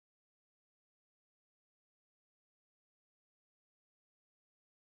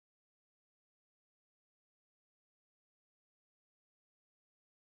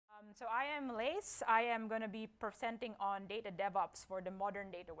So I am Lace. I am going to be presenting on DataDevOps for the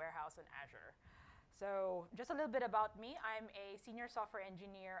modern data warehouse in Azure. So just a little bit about me. I'm a senior software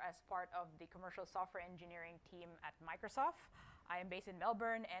engineer as part of the commercial software engineering team at Microsoft. I am based in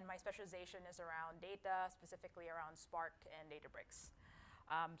Melbourne, and my specialization is around data, specifically around Spark and Databricks.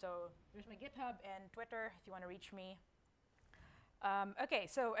 So here's my GitHub and Twitter if you want to reach me. Okay,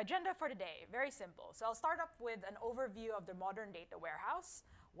 so agenda for today, very simple. So I'll start off with an overview of the modern data warehouse.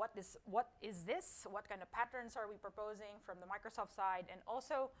 What is this? What kind of patterns are we proposing from the Microsoft side? And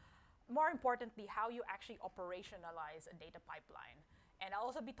also, more importantly, how you actually operationalize a data pipeline. And I'll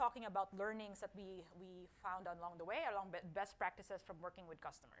also be talking about learnings that we found along the way, along best practices from working with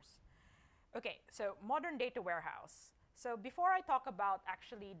customers. Okay, so modern data warehouse. So before I talk about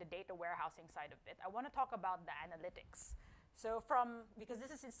actually the data warehousing side of it, I want to talk about the analytics. So because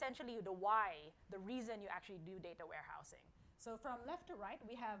this is essentially the why, the reason you actually do data warehousing. So from left to right,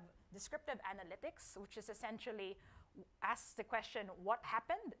 we have descriptive analytics, which is essentially asks the question, what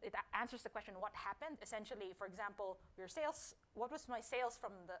happened? It answers the question, what happened? Essentially, for example, your sales, what was my sales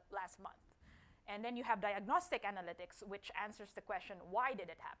from the last month? And then you have diagnostic analytics, which answers the question, why did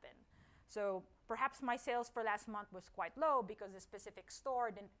it happen? So perhaps my sales for last month was quite low because the specific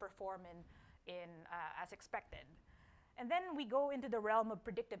store didn't perform as expected. And then we go into the realm of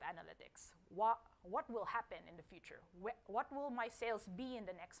predictive analytics. What will happen in the future? What will my sales be in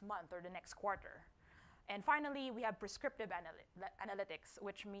the next month or the next quarter? And finally, we have prescriptive analytics,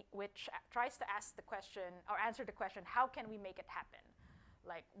 which tries to ask the question or answer the question, how can we make it happen?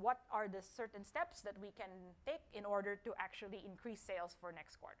 Like, what are the certain steps that we can take in order to actually increase sales for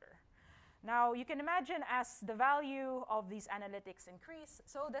next quarter? Now, you can imagine as the value of these analytics increase,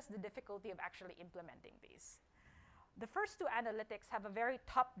 so does the difficulty of actually implementing these. The first two analytics have a very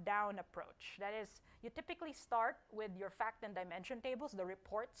top-down approach. That is, you typically start with your fact and dimension tables, the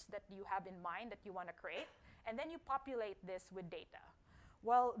reports that you have in mind that you want to create, and then you populate this with data.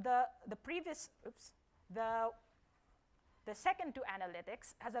 Well, the second two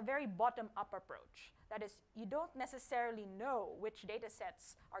analytics has a very bottom-up approach. That is, you don't necessarily know which data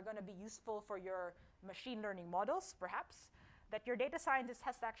sets are going to be useful for your machine learning models, perhaps, that your data scientist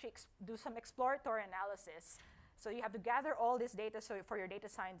has to actually do some exploratory analysis. So you have to gather all this data for your data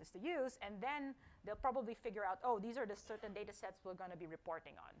scientists to use, and then they'll probably figure out, oh, these are the certain data sets we're going to be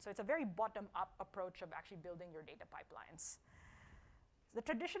reporting on. So it's a very bottom-up approach of actually building your data pipelines. The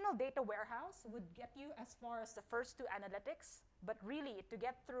traditional data warehouse would get you as far as the first two analytics, but really, to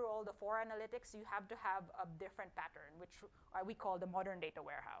get through all the four analytics, you have to have a different pattern, which we call the modern data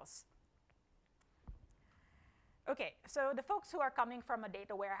warehouse. Okay, so the folks who are coming from a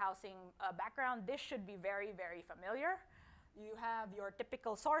data warehousing background, this should be very, very familiar. You have your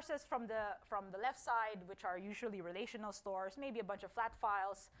typical sources from the left side, which are usually relational stores, maybe a bunch of flat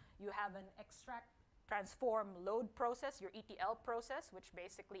files. You have an extract, transform, load process, your ETL process, which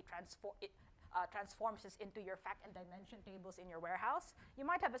basically transforms this into your fact and dimension tables in your warehouse. You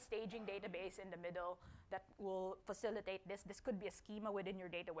might have a staging database in the middle that will facilitate this. This could be a schema within your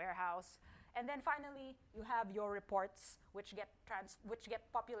data warehouse. And then finally, you have your reports, which get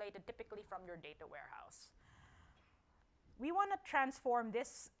populated typically from your data warehouse. We want to transform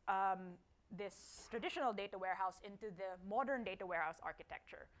this traditional data warehouse into the modern data warehouse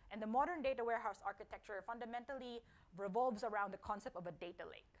architecture. And the modern data warehouse architecture fundamentally revolves around the concept of a data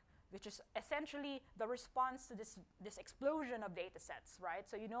lake, which is essentially the response to this explosion of data sets, right?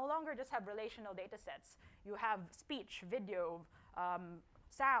 So you no longer just have relational data sets. You have speech, video,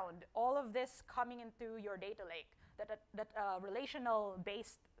 sound, all of this coming into your data lake, that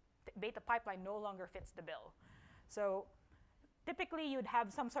relational-based data pipeline no longer fits the bill. So typically, you'd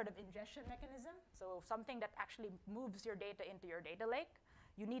have some sort of ingestion mechanism, so something that actually moves your data into your data lake.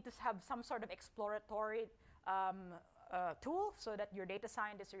 You need to have some sort of exploratory tool so that your data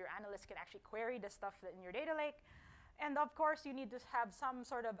scientist or your analyst can actually query the stuff in your data lake. And of course, you need to have some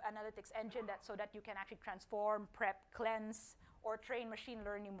sort of analytics engine so that you can actually transform, prep, cleanse, or train machine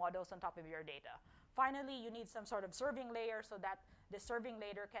learning models on top of your data. Finally, you need some sort of serving layer so that the serving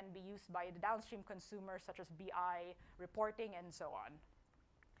layer can be used by the downstream consumers, such as BI, reporting, and so on.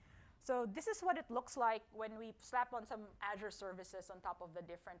 So this is what it looks like when we slap on some Azure services on top of the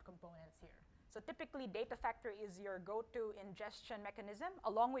different components here. So typically, Data Factory is your go-to ingestion mechanism,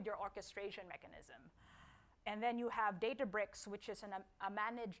 along with your orchestration mechanism. And then you have Databricks, which is a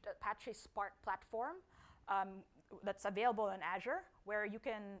managed Apache Spark platform that's available in Azure, where you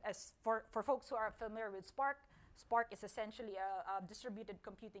can, for folks who are familiar with Spark, Spark is essentially a distributed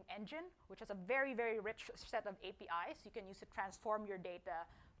computing engine, which has a very, very rich set of APIs you can use to transform your data,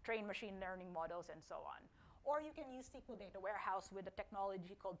 train machine learning models, and so on. Or you can use SQL Data Warehouse with a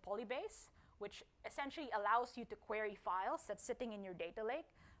technology called Polybase, which essentially allows you to query files that's sitting in your data lake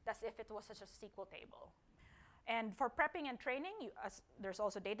as if it was such a SQL table. And for prepping and training, there's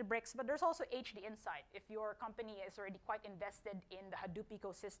also Databricks, but there's also HD Insight. If your company is already quite invested in the Hadoop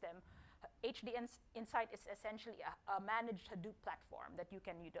ecosystem, HD Insight is essentially a managed Hadoop platform that you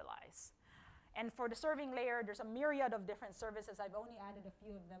can utilize. And for the serving layer, there's a myriad of different services. I've only added a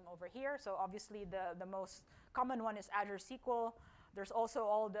few of them over here. So obviously, the most common one is Azure SQL. There's also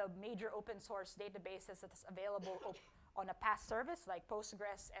all the major open source databases that's available on a PaaS service like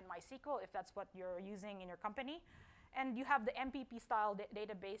Postgres and MySQL, if that's what you're using in your company. And you have the MPP-style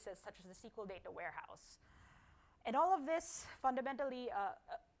databases such as the SQL Data Warehouse. And all of this, fundamentally,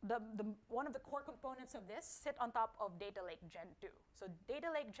 one of the core components of this sit on top of Data Lake Gen2. So Data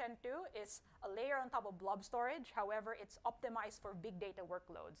Lake Gen2 is a layer on top of blob storage. However, it's optimized for big data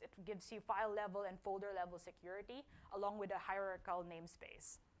workloads. It gives you file level and folder level security along with a hierarchical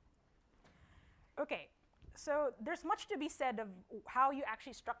namespace. Okay, so there's much to be said of how you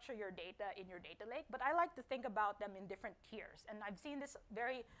actually structure your data in your data lake, but I like to think about them in different tiers. And I've seen this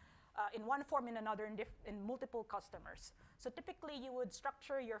very in one form and another in multiple customers. So typically you would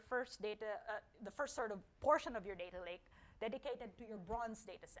structure your first data, the first sort of portion of your data lake dedicated to your bronze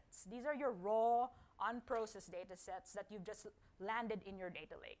data sets. These are your raw, unprocessed data sets that you've just landed in your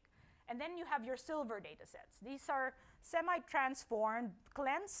data lake. And then you have your silver data sets. These are semi-transformed,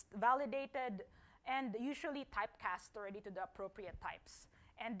 cleansed, validated, and usually typecast already to the appropriate types.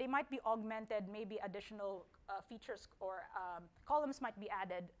 And they might be augmented, maybe additional features or columns might be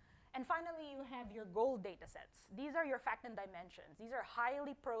added. And finally, you have your gold data sets. These are your fact and dimensions. These are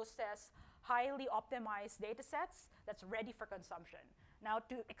highly processed, highly optimized data sets that's ready for consumption. Now,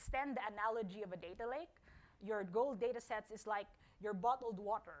 to extend the analogy of a data lake, your gold data sets is like your bottled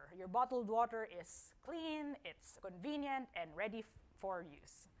water. Your bottled water is clean, it's convenient, and ready for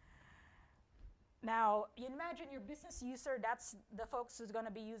use. Now, you imagine your business user, that's the folks who's going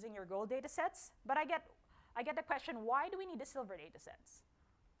to be using your gold data sets. But I get the question, why do we need the silver data sets?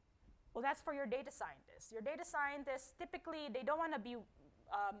 Well, that's for your data scientists. Your data scientists, typically, they don't want to be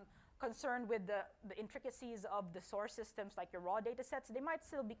concerned with the intricacies of the source systems like your raw data sets. They might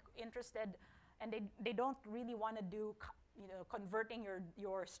still be interested, and they don't really want to do converting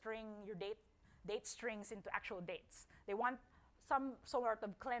your date strings into actual dates. They want some sort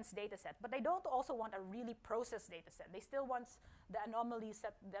of cleansed data set, but they don't also want a really processed data set. They still want the anomalies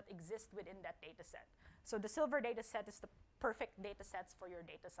that exist within that data set. So the silver data set is the perfect data sets for your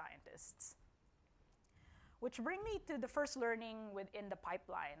data scientists. Which bring me to the first learning within the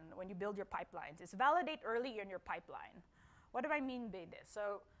pipeline, when you build your pipelines, is validate early in your pipeline. What do I mean by this?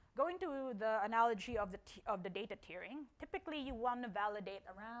 So going to the analogy of the data tiering, typically you want to validate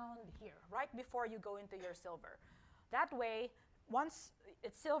around here, right before you go into your silver. That way, once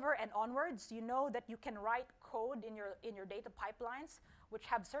it's silver and onwards, you know that you can write code in your data pipelines which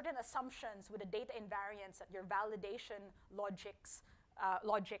have certain assumptions with the data invariants that your validation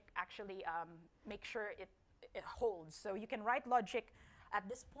logic actually make sure it holds. So you can write logic at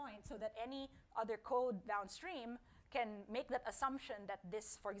this point so that any other code downstream can make that assumption that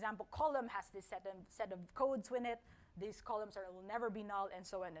this, for example, column has this set of codes in it, these columns will never be null, and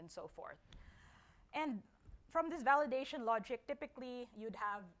so on and so forth. And from this validation logic, typically you'd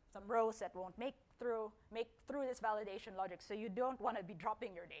have some rows that won't make through this validation logic, so you don't want to be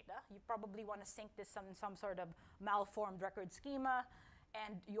dropping your data. You probably want to sync this in some sort of malformed record schema,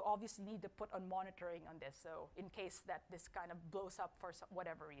 and you obviously need to put on monitoring on this, so in case that this kind of blows up for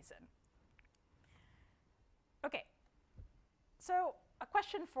whatever reason. Okay, so a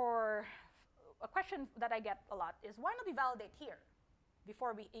question that I get a lot is, why don't we validate here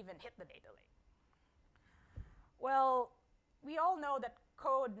before we even hit the data lake? Well, we all know that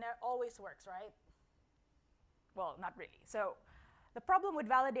code always works, right? Well, not really. So the problem with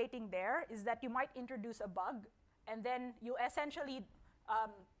validating there is that you might introduce a bug, and then you essentially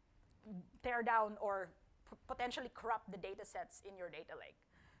tear down or potentially corrupt the data sets in your data lake.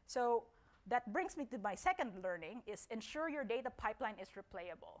 So that brings me to my second learning, is ensure your data pipeline is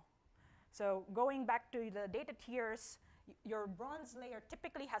replayable. So going back to the data tiers, your bronze layer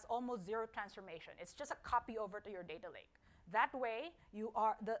typically has almost zero transformation. It's just a copy over to your data lake. That way,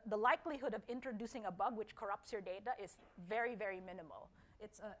 the likelihood of introducing a bug which corrupts your data is very, very minimal.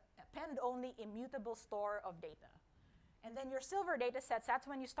 It's a append-only immutable store of data. And then your silver data sets, that's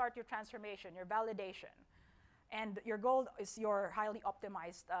when you start your transformation, your validation. And your gold is your highly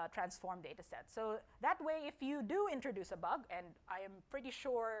optimized transformed data set. So that way, if you do introduce a bug, and I am pretty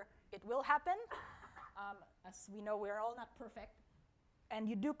sure it will happen, as we know, we're all not perfect, and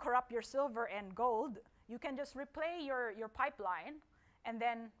you do corrupt your silver and gold, you can just replay your pipeline and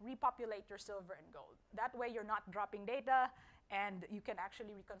then repopulate your silver and gold. That way you're not dropping data, and you can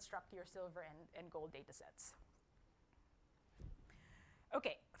actually reconstruct your silver and gold data sets.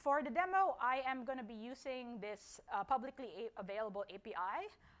 Okay, for the demo, I am going to be using this publicly available API,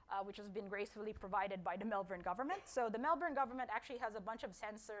 which has been gracefully provided by the Melbourne government. So the Melbourne government actually has a bunch of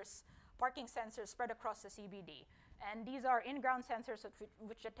sensors, parking sensors spread across the CBD. And these are in-ground sensors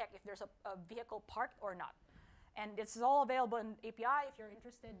which detect if there's a vehicle parked or not. And this is all available in API. If you're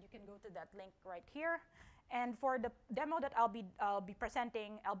interested, you can go to that link right here. And for the demo that I'll be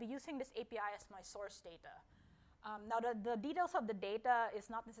presenting, I'll be using this API as my source data. Now, the details of the data is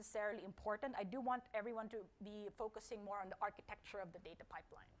not necessarily important. I do want everyone to be focusing more on the architecture of the data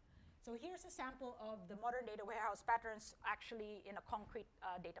pipeline. So here's a sample of the modern data warehouse patterns actually in a concrete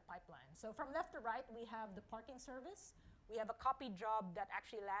data pipeline. So from left to right, we have the parking service. We have a copy job that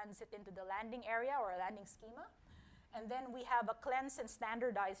actually lands it into the landing area or a landing schema. And then we have a cleanse and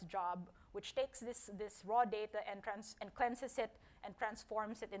standardize job, which takes this raw data and cleanses it and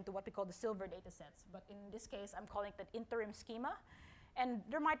transforms it into what we call the silver data sets. But in this case, I'm calling it an interim schema. And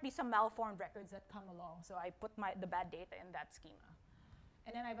there might be some malformed records that come along. So I put the bad data in that schema.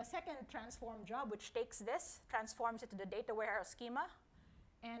 And then I have a second transform job, which takes this, transforms it to the data warehouse schema.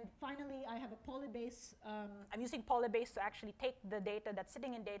 And finally, I have a polybase. I'm using polybase to actually take the data that's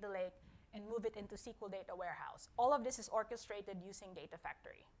sitting in Data Lake and move it into SQL Data Warehouse. All of this is orchestrated using Data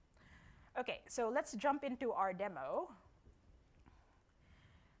Factory. Okay, so let's jump into our demo.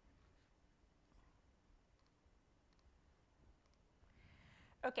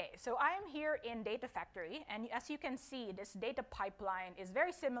 Okay, so I am here in Data Factory, and as you can see, this data pipeline is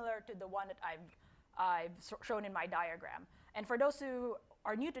very similar to the one that I've shown in my diagram. And for those who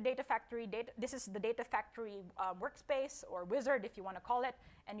are new to Data Factory, this is the Data Factory workspace, or wizard if you want to call it,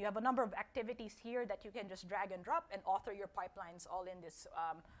 and you have a number of activities here that you can just drag and drop and author your pipelines all in this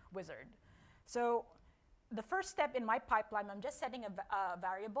wizard. So the first step in my pipeline, I'm just setting a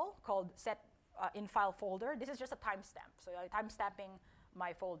variable called set in file folder. This is just a timestamp, so I'm timestamping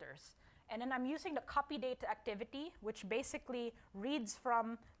my folders. And then I'm using the copy data activity, which basically reads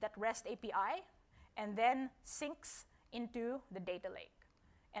from that REST API and then syncs into the data lake.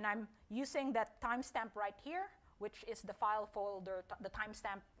 And I'm using that timestamp right here, which is the file folder, the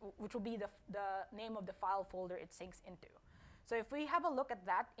timestamp, which will be the name of the file folder it syncs into. So if we have a look at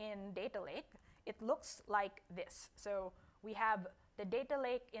that in Data Lake, it looks like this. So we have the data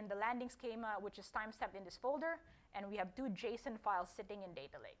lake in the landing schema, which is timestamped in this folder, and we have two JSON files sitting in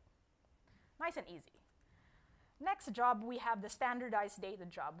Data Lake. Nice and easy. Next job, we have the standardized data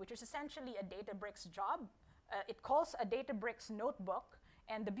job, which is essentially a Databricks job. It calls a Databricks notebook,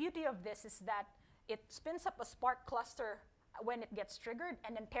 and the beauty of this is that it spins up a Spark cluster when it gets triggered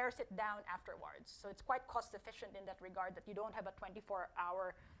and then tears it down afterwards. So it's quite cost efficient in that regard, that you don't have a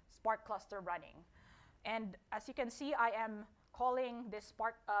 24-hour Spark cluster running. And as you can see, I am calling this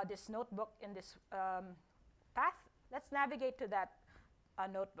this notebook in this path. Let's navigate to that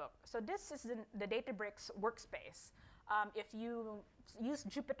notebook. So this is the Databricks workspace. If you used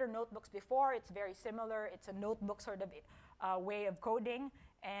Jupyter notebooks before, it's very similar. It's a notebook sort of way of coding.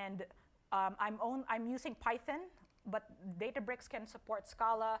 And I'm using Python, but Databricks can support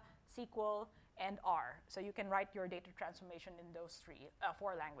Scala, SQL, and R. So you can write your data transformation in those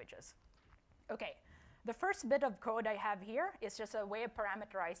four languages. Okay, the first bit of code I have here is just a way of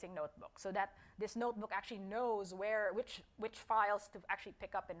parameterizing notebook, so that this notebook actually knows which files to actually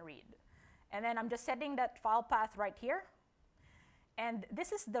pick up and read. And then I'm just setting that file path right here. And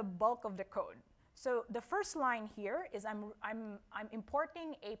this is the bulk of the code. So the first line here is I'm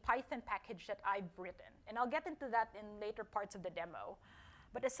importing a Python package that I've written. And I'll get into that in later parts of the demo.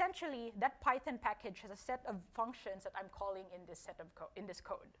 But essentially, that Python package has a set of functions that I'm calling in this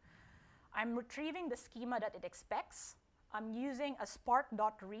code. I'm retrieving the schema that it expects. I'm using a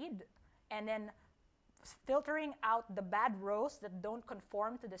spark.read and then filtering out the bad rows that don't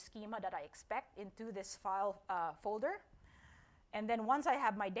conform to the schema that I expect into this file folder. And then once I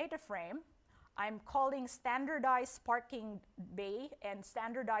have my data frame, I'm calling standardized sparking bay and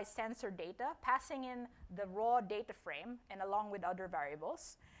standardized sensor data, passing in the raw data frame and along with other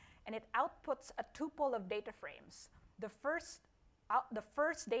variables. And it outputs a tuple of data frames. The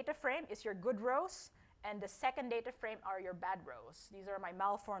first data frame is your good rows, and the second data frame are your bad rows. These are my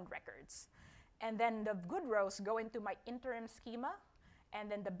malformed records. And then the good rows go into my interim schema,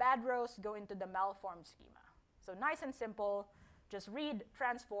 and then the bad rows go into the malformed schema. So nice and simple, just read,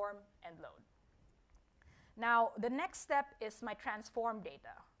 transform, and load. Now, the next step is my transform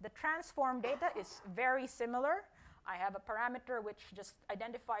data. The transform data is very similar. I have a parameter which just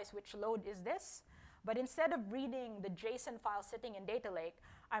identifies which load is this. But instead of reading the JSON file sitting in Data Lake,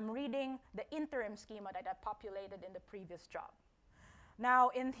 I'm reading the interim schema that I populated in the previous job. Now,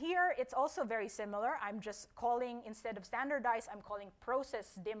 in here, it's also very similar. I'm just calling, instead of standardize, I'm calling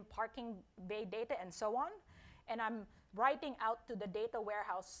process dim parking bay data and so on. And I'm writing out to the data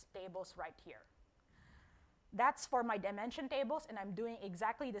warehouse tables right here. That's for my dimension tables, and I'm doing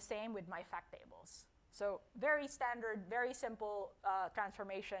exactly the same with my fact tables. So very standard, very simple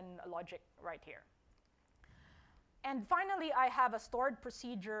transformation logic right here. And finally, I have a stored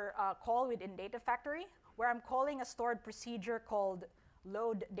procedure call within Data Factory, where I'm calling a stored procedure called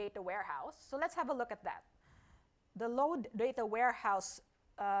load data warehouse. So let's have a look at that. The load data warehouse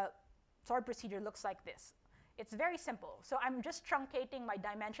stored procedure looks like this. It's very simple. So I'm just truncating my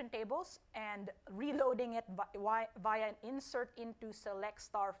dimension tables and reloading it via an insert into select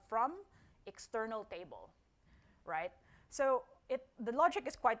star from external table, right? So the logic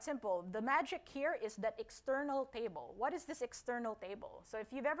is quite simple. The magic here is that external table. What is this external table? So if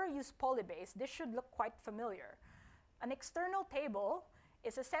you've ever used Polybase, this should look quite familiar. An external table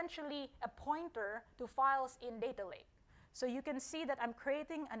is essentially a pointer to files in Data Lake. So you can see that I'm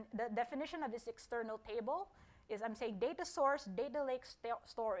creating the definition of this external table is I'm saying data source, data lake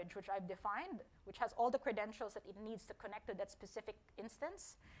storage, which I've defined, which has all the credentials that it needs to connect to that specific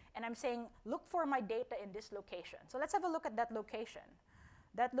instance. And I'm saying, look for my data in this location. So let's have a look at that location.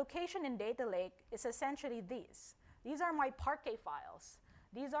 That location in Data Lake is essentially these. These are my Parquet files.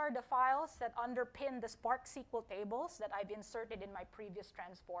 These are the files that underpin the Spark SQL tables that I've inserted in my previous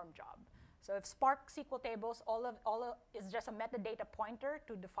transform job. So if Spark SQL tables, all is just a metadata pointer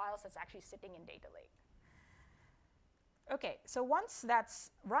to the files that's actually sitting in Data Lake. Okay, so once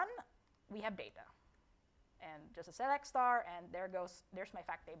that's run, we have data. And just a select star, and there's my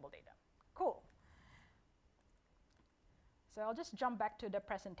fact table data. Cool. So I'll just jump back to the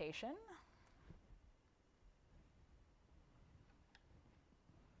presentation.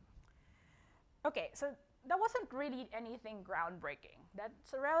 Okay, so that wasn't really anything groundbreaking.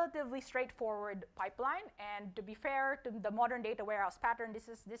 That's a relatively straightforward pipeline, and to be fair to the modern data warehouse pattern,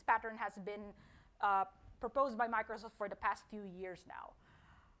 this pattern has been proposed by Microsoft for the past few years now.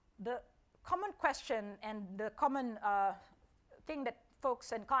 The common question and the common thing that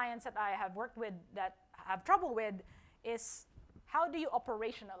folks and clients that I have worked with that have trouble with is, how do you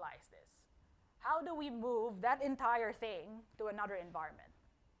operationalize this? How do we move that entire thing to another environment?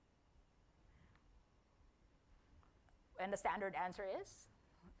 And the standard answer is?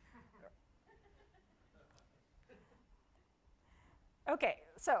 Okay,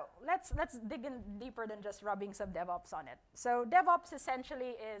 so let's dig in deeper than just rubbing some DevOps on it. So DevOps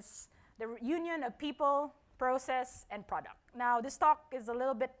essentially is the union of people, process, and product. Now, this talk is a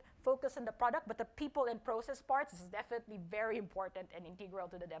little bit focused on the product, but the people and process parts is definitely very important and integral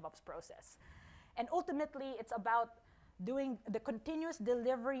to the DevOps process. And ultimately, it's about doing the continuous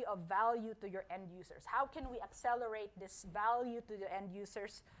delivery of value to your end users. How can we accelerate this value to the end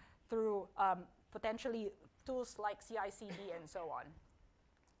users through potentially tools like CI/CD and so on?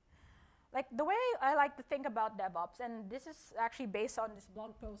 Like the way I like to think about DevOps, and this is actually based on this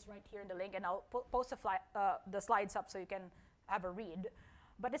blog post right here in the link, and I'll post the slides up so you can have a read.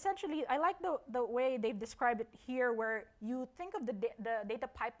 But essentially, I like the way they've described it here, where you think of the data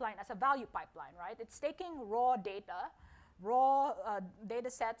pipeline as a value pipeline, right? It's taking raw data, data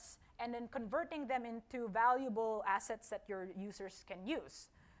sets, and then converting them into valuable assets that your users can use.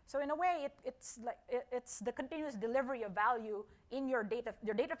 So in a way, it's the continuous delivery of value in your data.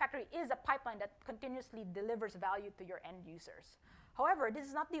 Your data factory is a pipeline that continuously delivers value to your end users. However, this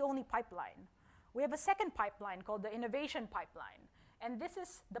is not the only pipeline. We have a second pipeline called the innovation pipeline. And this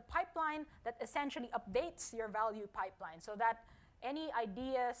is the pipeline that essentially updates your value pipeline so that any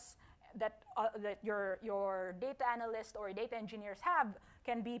ideas that your data analyst or data engineers have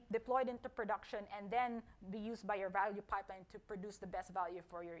can be deployed into production and then be used by your value pipeline to produce the best value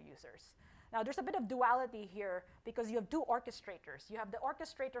for your users. Now, there's a bit of duality here because you have two orchestrators. You have the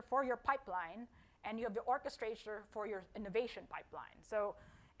orchestrator for your pipeline, and you have the orchestrator for your innovation pipeline. So,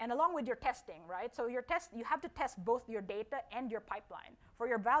 and along with your testing, right? So you have to test both your data and your pipeline. For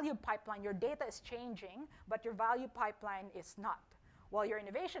your value pipeline, your data is changing, but your value pipeline is not. While your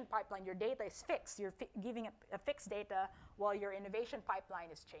innovation pipeline, your data is fixed. You're giving a fixed data while your innovation pipeline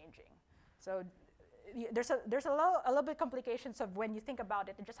is changing. So there's a little bit complications of when you think about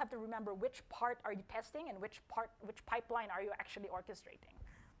it. You just have to remember which part are you testing and which pipeline are you actually orchestrating.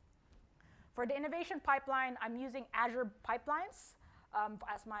 For the innovation pipeline, I'm using Azure Pipelines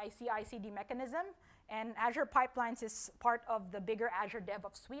as my CI/CD mechanism. And Azure Pipelines is part of the bigger Azure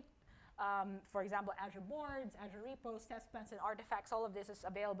DevOps suite. For example, Azure boards, Azure repos, test plans, and artifacts, all of this is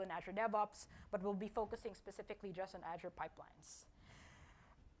available in Azure DevOps, but we'll be focusing specifically just on Azure pipelines.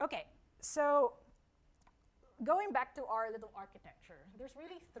 Okay, so going back to our little architecture, there's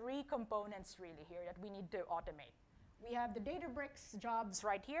really 3 components really here that we need to automate. We have the Databricks jobs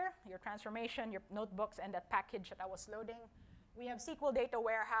right here, your transformation, your notebooks, and that package that I was loading. We have SQL Data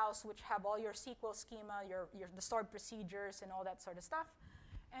Warehouse, which have all your SQL schema, the stored procedures, and all that sort of stuff.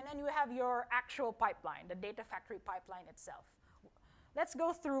 And then you have your actual pipeline, the data factory pipeline itself. Let's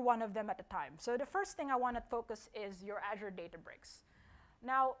go through one of them at a time. So the first thing I want to focus is your Azure Databricks.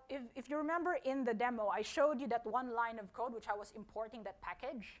 Now, if you remember in the demo, I showed you that one line of code, which I was importing that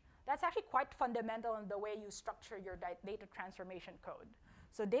package. That's actually quite fundamental in the way you structure your data transformation code.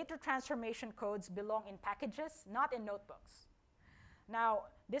 So data transformation codes belong in packages, not in notebooks. Now,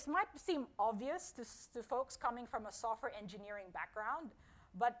 this might seem obvious to folks coming from a software engineering background,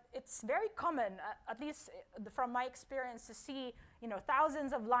 but it's very common, at least from my experience, to see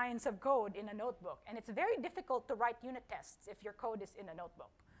thousands of lines of code in a notebook. And it's very difficult to write unit tests if your code is in a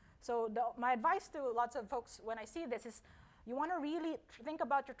notebook. So my advice to lots of folks when I see this is you want to really think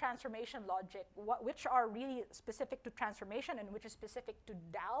about your transformation logic, which are really specific to transformation and which is specific to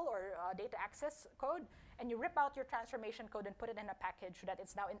DAL or data access code. And you rip out your transformation code and put it in a package so that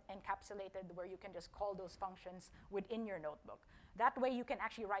it's now encapsulated where you can just call those functions within your notebook. That way you can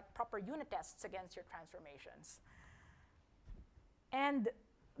actually write proper unit tests against your transformations. And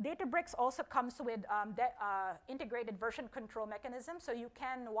Databricks also comes with integrated version control mechanism, so you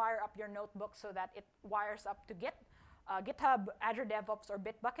can wire up your notebook so that it wires up to GitHub, Azure DevOps, or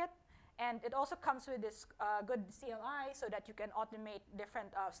Bitbucket. And it also comes with this good CLI so that you can automate different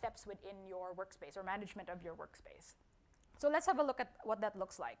steps within your workspace or management of your workspace. So let's have a look at what that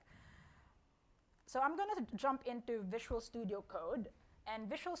looks like. So I'm going to jump into Visual Studio Code and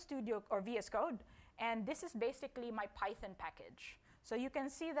Visual Studio or VS Code. And this is basically my Python package. So you can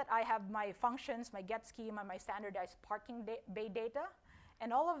see that I have my functions, my get schema, my standardized parking bay data.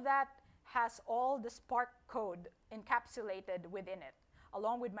 And all of that has all the Spark code encapsulated within it,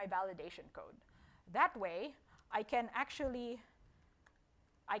 along with my validation code. That way, I can actually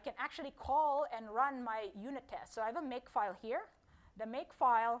call and run my unit test. So I have a make file here. The make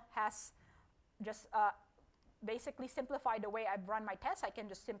file has just basically simplified the way I've run my tests. I can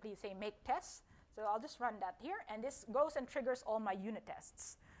just simply say make tests. So I'll just run that here, and this goes and triggers all my unit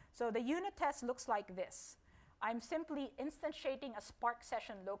tests. So the unit test looks like this. I'm simply instantiating a Spark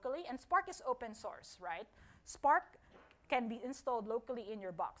session locally, and Spark is open source, right? Spark can be installed locally in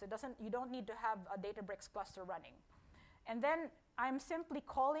your box. You don't need to have a Databricks cluster running. And then I'm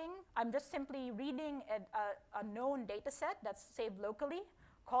just simply reading a known data set that's saved locally,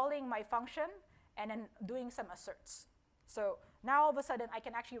 calling my function, and then doing some asserts. So now all of a sudden I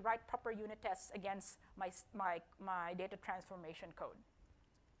can actually write proper unit tests against my data transformation code.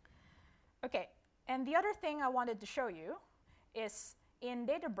 Okay, and the other thing I wanted to show you is in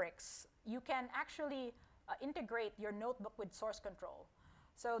Databricks, you can actually integrate your notebook with source control.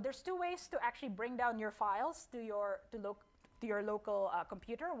 So there's 2 ways to actually bring down your files to your local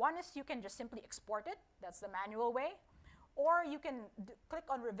computer. One is you can just simply export it. That's the manual way. Or you can click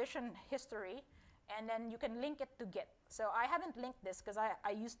on revision history, and then you can link it to Git. So I haven't linked this because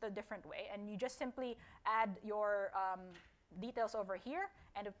I used a different way. And you just simply add your details over here,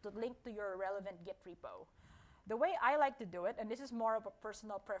 and it will link to your relevant Git repo. The way I like to do it, and this is more of a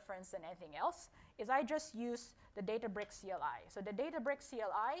personal preference than anything else, is I just use the Databricks CLI. So the Databricks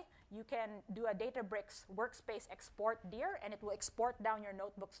CLI, you can do a Databricks workspace export dir, and it will export down your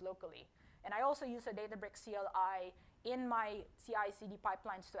notebooks locally. And I also use a Databricks CLI in my CI/CD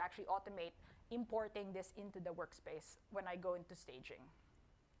pipelines to actually automate importing this into the workspace when I go into staging.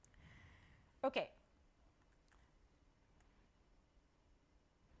 Okay.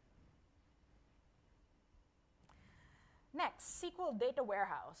 Next, SQL Data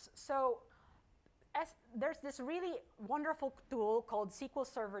Warehouse. So there's this really wonderful tool called SQL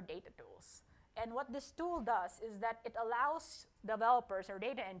Server Data Tools. And what this tool does is that it allows developers or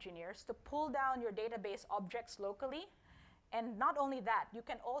data engineers to pull down your database objects locally. And not only that, you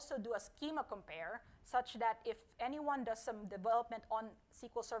can also do a schema compare such that if anyone does some development on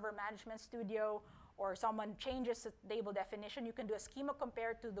SQL Server Management Studio or someone changes the table definition, you can do a schema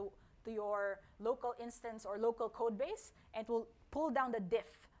compare to your local instance or local code base, and it will pull down the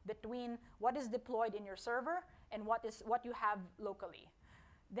diff between what is deployed in your server and what you have locally.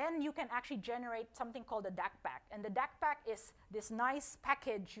 Then you can actually generate something called a DAC pack. And the DAC pack is this nice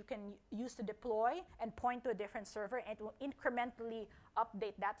package you can use to deploy and point to a different server, and it will incrementally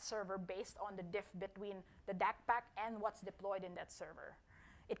update that server based on the diff between the DAC pack and what's deployed in that server.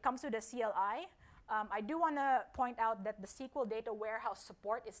 it comes with a CLI. I do want to point out that the SQL Data Warehouse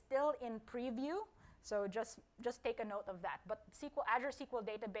support is still in preview, so just take a note of that. But Azure SQL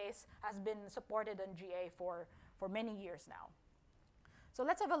Database has been supported in GA for many years now. So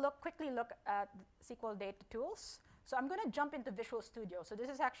let's have a quickly look at SQL data tools. So I'm going to jump into Visual Studio. So this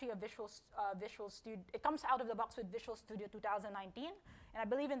is actually a Visual Studio. It comes out of the box with Visual Studio 2019. And I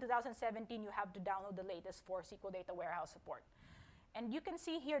believe in 2017, you have to download the latest for SQL Data Warehouse support. And you can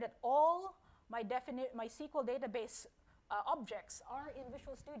see here that all my SQL database objects are in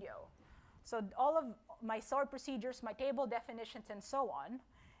Visual Studio. So all of my stored procedures, my table definitions, and so on.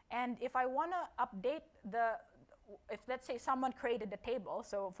 And if I want to update if let's say someone created a table,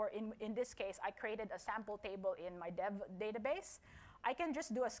 so in this case, I created a sample table in my dev database, I can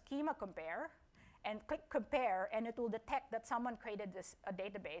just do a schema compare and click compare, and it will detect that someone created a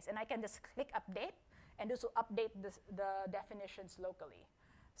database, and I can just click update, and this will update the definitions locally.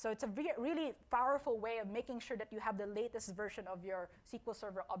 So it's a really powerful way of making sure that you have the latest version of your SQL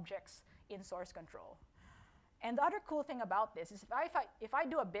Server objects in source control. And the other cool thing about this is if I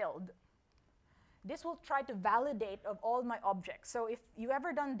do a build, this will try to validate of all my objects. So if you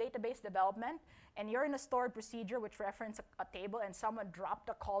ever done database development and you're in a stored procedure which reference a table and someone dropped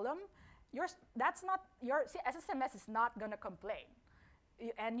a column, your SSMS is not going to complain.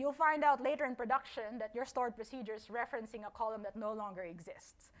 And you'll find out later in production that your stored procedure is referencing a column that no longer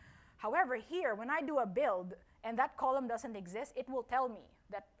exists. However, here, when I do a build and that column doesn't exist, it will tell me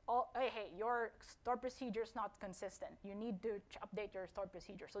that, hey, your stored procedure is not consistent. You need to update your stored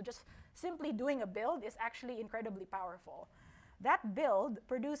procedure. So just simply doing a build is actually incredibly powerful. That build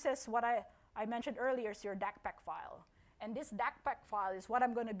produces what I mentioned earlier is your DACPAC file. And this DACPAC file is what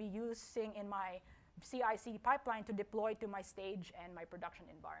I'm going to be using in my CI/CD pipeline to deploy to my stage and my production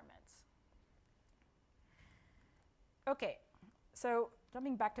environments. Okay, so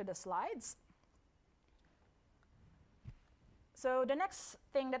jumping back to the slides. So the next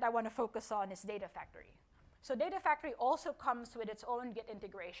thing that I want to focus on is Data Factory. So Data Factory also comes with its own Git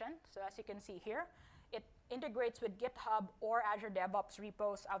integration. So as you can see here, it integrates with GitHub or Azure DevOps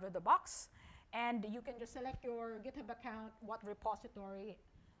repos out of the box. And you can just select your GitHub account, what repository,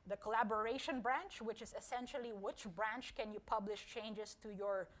 the collaboration branch, which is essentially which branch can you publish changes to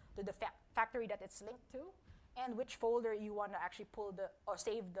the factory that it's linked to, and which folder you want to actually pull or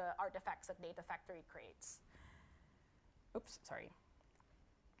save the artifacts that Data Factory creates. Oops, sorry.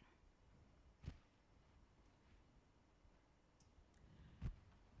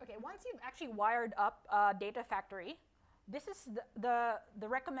 Okay, once you've actually wired up Data Factory, this is the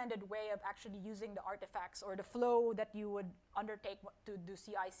recommended way of actually using the artifacts or the flow that you would undertake to do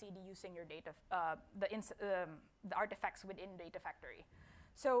CI/CD using your data, the artifacts within Data Factory.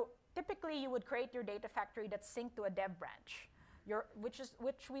 So typically, you would create your Data Factory that's synced to a dev branch,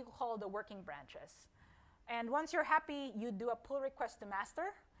 which we call the working branches. And once you're happy, you do a pull request to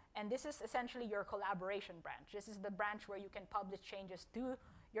master, and this is essentially your collaboration branch. This is the branch where you can publish changes to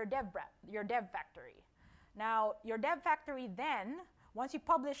your dev factory. Now, your dev factory then, once you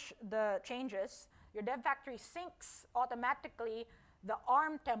publish the changes, your dev factory syncs automatically the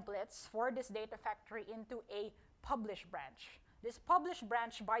ARM templates for this Data Factory into a publish branch. This publish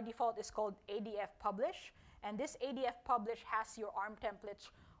branch by default is called ADF publish, and this ADF publish has your ARM templates,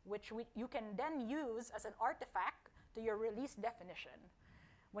 which you can then use as an artifact to your release definition.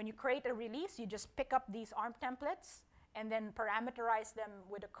 When you create a release, you just pick up these ARM templates and then parameterize them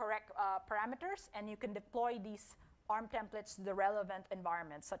with the correct parameters, and you can deploy these ARM templates to the relevant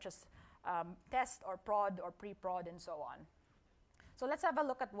environments, such as test or prod or pre-prod and so on. So let's have a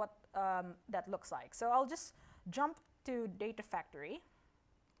look at what that looks like. So I'll just jump to Data Factory.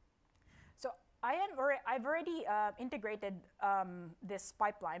 So I've already integrated this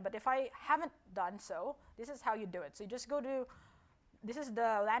pipeline, but if I haven't done so, this is how you do it. So you just go to, this is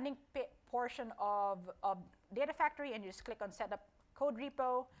the landing portion of Data Factory, and you just click on Setup Code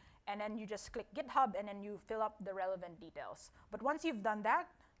Repo, and then you just click GitHub, and then you fill up the relevant details. But once you've done that,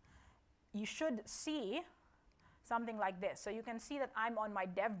 you should see something like this. So you can see that I'm on my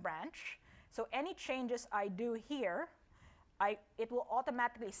dev branch. So any changes I do here, it will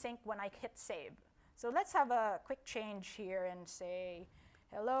automatically sync when I hit save. So let's have a quick change here and say,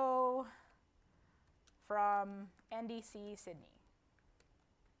 hello from NDC Sydney.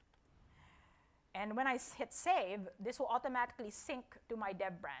 And when I hit save, this will automatically sync to my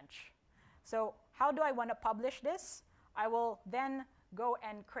dev branch. So how do I want to publish this? I will then go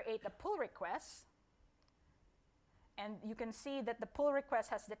and create a pull request. And you can see that the pull request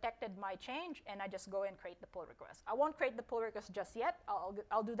has detected my change, and I just go and create the pull request. I won't create the pull request just yet.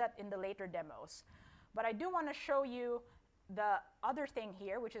 I'll do that in the later demos. But I do want to show you the other thing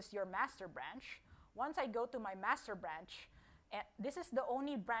here, which is your master branch. Once I go to my master branch, this is the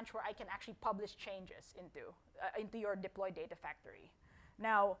only branch where I can actually publish changes into your deployed data factory.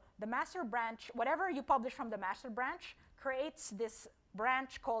 Now, the master branch, whatever you publish from the master branch, creates this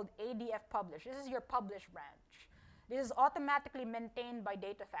branch called ADF publish. This is your publish branch. This is automatically maintained by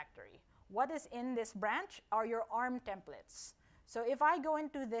Data Factory. What is in this branch are your ARM templates. So if I go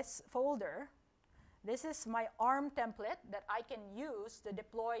into this folder, this is my ARM template that I can use to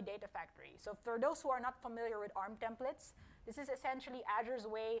deploy Data Factory. So for those who are not familiar with ARM templates, this is essentially Azure's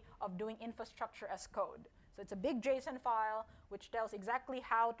way of doing infrastructure as code. So it's a big JSON file which tells exactly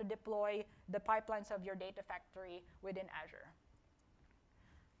how to deploy the pipelines of your Data Factory within Azure.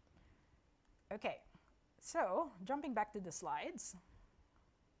 Okay, so jumping back to the slides.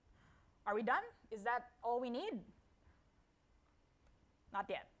 Are we done? Is that all we need? Not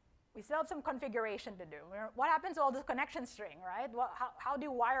yet. We still have some configuration to do. What happens to all the connection string, right? How do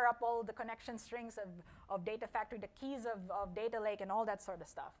you wire up all the connection strings of Data Factory, the keys of Data Lake, and all that sort of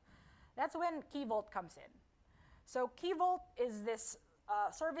stuff? That's when Key Vault comes in. So Key Vault is this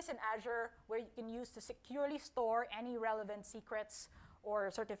service in Azure where you can use to securely store any relevant secrets or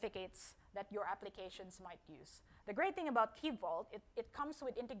certificates that your applications might use. The great thing about Key Vault, it comes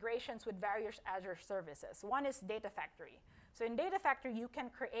with integrations with various Azure services. One is Data Factory. So in Data Factory, you can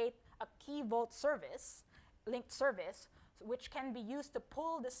create a Key Vault service, linked service, which can be used to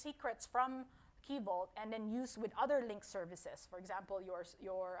pull the secrets from Key Vault and then use with other linked services. For example,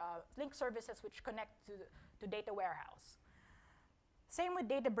 your linked services which connect to Data Warehouse. Same with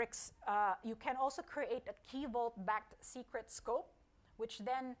Databricks. You can also create a Key Vault-backed secret scope, which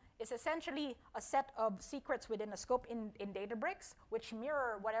then is essentially a set of secrets within a scope in Databricks, which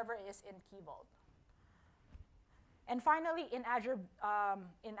mirror whatever is in Key Vault. And finally, in Azure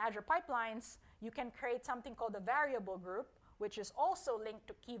Pipelines, you can create something called a variable group, which is also linked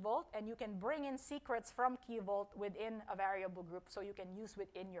to Key Vault, and you can bring in secrets from Key Vault within a variable group so you can use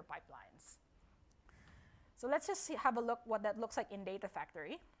within your pipelines. So let's just have a look what that looks like in Data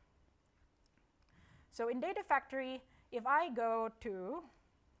Factory. So in Data Factory, if I go to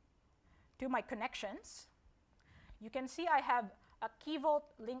my connections, you can see I have a Key Vault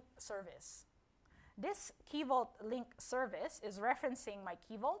link service. This Key Vault link service is referencing my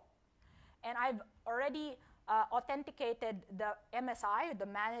Key Vault, and I've already authenticated the MSI, the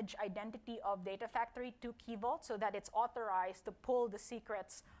managed identity of Data Factory, to Key Vault so that it's authorized to pull the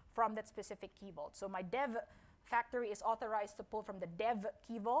secrets from that specific Key Vault. So my Dev Factory is authorized to pull from the Dev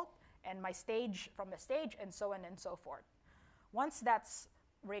Key Vault, and my stage from the stage, and so on and so forth. Once that's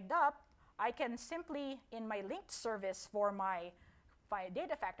rigged up, I can simply, in my linked service for my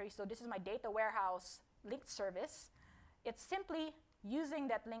Data Factory, so this is my Data Warehouse linked service, it's simply using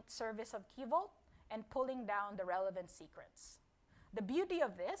that linked service of Key Vault and pulling down the relevant secrets. The beauty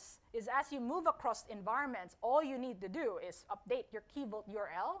of this is as you move across environments, all you need to do is update your Key Vault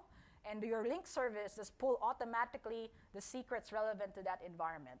URL, and your link service just pull automatically the secrets relevant to that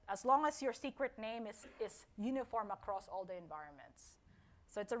environment, as long as your secret name is uniform across all the environments.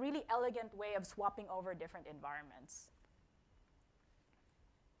 So it's a really elegant way of swapping over different environments.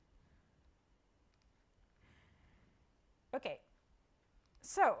 Okay,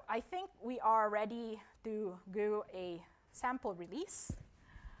 so I think we are ready to do a sample release.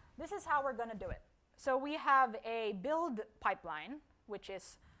 This is how we're going to do it. So we have a build pipeline, which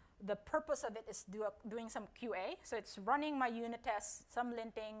is the purpose of it is doing some QA. So it's running my unit tests, some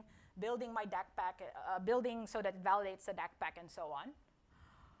linting, building my DAC pack, building so that it validates the DAC pack, and so on.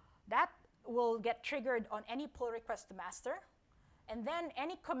 That will get triggered on any pull request to master. And then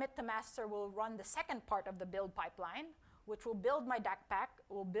any commit to master will run the second part of the build pipeline, which will build my DAC pack,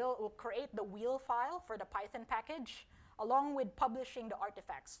 will create the wheel file for the Python package, along with publishing the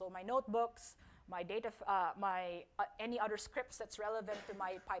artifacts. So my notebooks, my data, any other scripts that's relevant to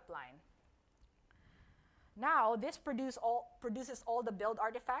my pipeline. Now, this produces all the build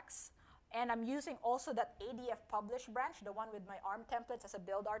artifacts, and I'm using also that ADF publish branch, the one with my ARM templates as a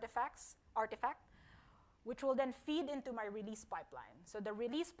build artifact, which will then feed into my release pipeline. So the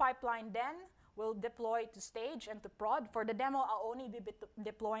release pipeline then will deploy to stage and to prod. For the demo, I'll only be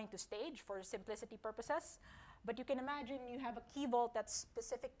deploying to stage for simplicity purposes. But you can imagine you have a Key Vault that's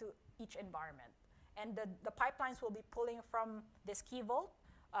specific to each environment. And the pipelines will be pulling from this Key Vault,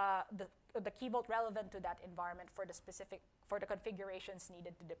 the Key Vault relevant to that environment for the configurations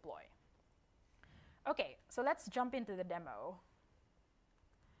needed to deploy. Okay, so let's jump into the demo.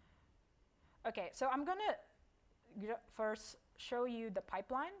 Okay, so I'm going to first show you the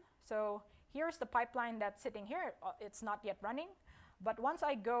pipeline. So here's the pipeline that's sitting here. It's not yet running. But once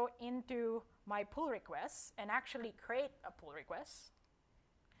I go into my pull requests and actually create a pull request,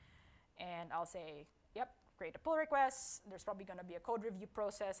 and I'll say, yep, create a pull request, there's probably going to be a code review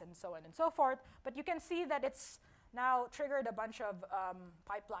process and so on and so forth. But you can see that it's now triggered a bunch of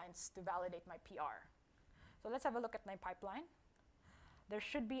pipelines to validate my PR. So let's have a look at my pipeline. There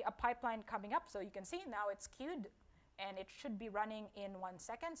should be a pipeline coming up. So you can see now it's queued, and it should be running in 1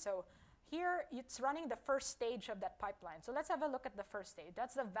 second. So here, it's running the first stage of that pipeline. So let's have a look at the first stage.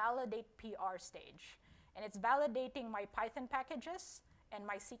 That's the validate PR stage. And it's validating my Python packages and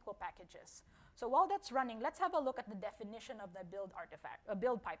my SQL packages. So while that's running, let's have a look at the definition of the build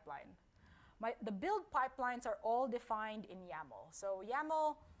build pipeline. The build pipelines are all defined in YAML. So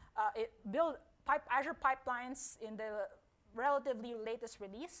YAML, Azure pipelines in the relatively latest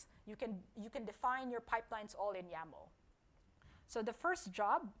release, you can define your pipelines all in YAML. So the first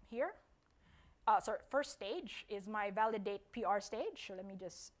job here, first stage is my validate PR stage. So let me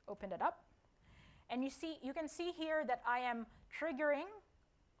just open that up. And you can see here that I am triggering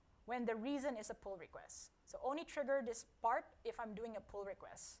when the reason is a pull request. So only trigger this part if I'm doing a pull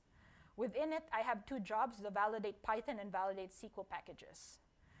request. Within it, I have 2 jobs, the validate Python and validate SQL packages.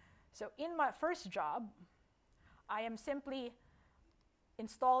 So in my first job, I am simply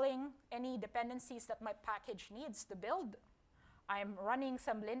installing any dependencies that my package needs to build. I'm running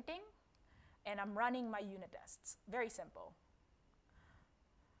some linting, and I'm running my unit tests. Very simple.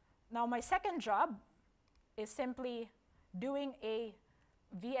 Now, my second job is simply doing a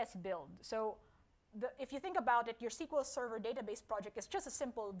VS build. So if you think about it, your SQL Server database project is just a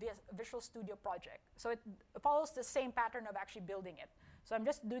simple Visual Studio project. So it follows the same pattern of actually building it. So I'm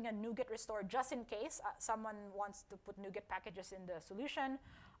just doing a NuGet restore just in case someone wants to put NuGet packages in the solution.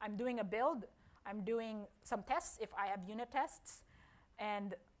 I'm doing a build. I'm doing some tests if I have unit tests.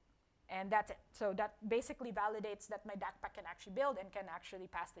 And that's it. So that basically validates that my DAC pack can actually build and can actually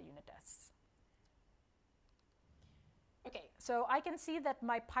pass the unit tests. OK, so I can see that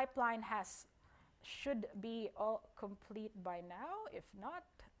my pipeline should be all complete by now. If not,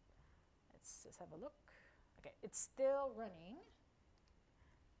 let's just have a look. OK, it's still running.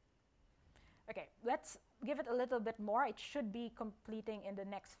 OK, let's give it a little bit more. It should be completing in the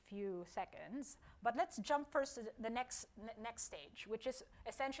next few seconds. But let's jump first to the next stage, which is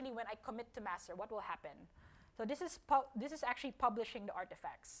essentially when I commit to master, what will happen? So this is actually publishing the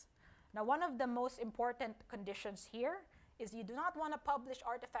artifacts. Now, one of the most important conditions here is you do not want to publish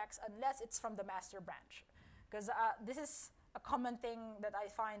artifacts unless it's from the master branch. Because this is a common thing that I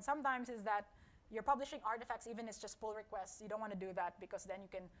find sometimes is that you're publishing artifacts even if it's just pull requests. You don't want to do that because then you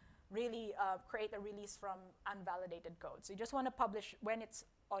can really create a release from unvalidated code. So you just want to publish when it's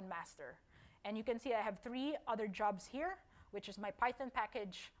on master. And you can see I have 3 other jobs here, which is my Python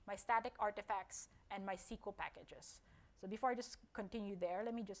package, my static artifacts, and my SQL packages. So before I just continue there,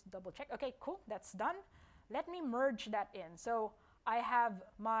 let me just double check. OK, cool, that's done. Let me merge that in. So I have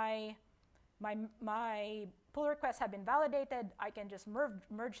my pull requests have been validated. I can just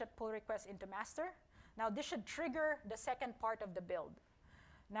merge that pull request into master. Now this should trigger the second part of the build.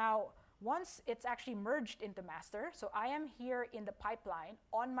 Now, once it's actually merged into master, so I am here in the pipeline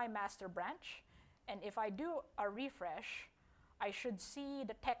on my master branch. And if I do a refresh, I should see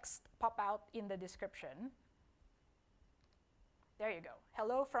the text pop out in the description. There you go.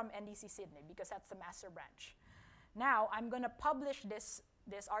 Hello from NDC Sydney, because that's the master branch. Now, I'm going to publish this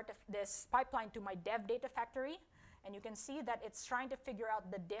pipeline to my dev data factory. And you can see that it's trying to figure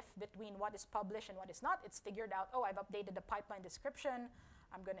out the diff between what is published and what is not. It's figured out, oh, I've updated the pipeline description.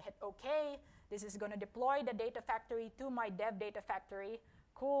 I'm going to hit OK. This is going to deploy the data factory to my dev data factory.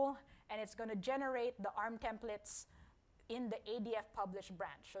 Cool. And it's going to generate the ARM templates in the ADF publish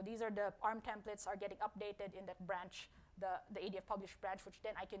branch. So these are the ARM templates are getting updated in that branch, the ADF publish branch, which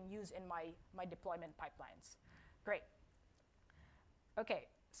then I can use in my deployment pipelines. Great. OK,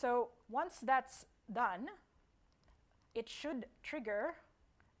 so once that's done, it should trigger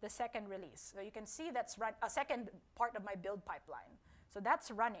the second release. So you can see that's a second part of my build pipeline. So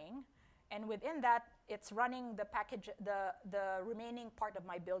that's running, and within that, it's running the package, the remaining part of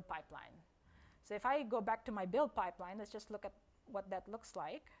my build pipeline. So if I go back to my build pipeline, let's just look at what that looks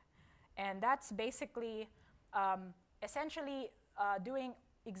like. And that's basically essentially doing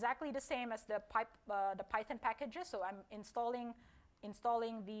exactly the same as the Python packages. So I'm installing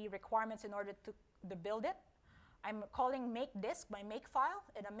the requirements in order to build it. I'm calling make_disk, my make file,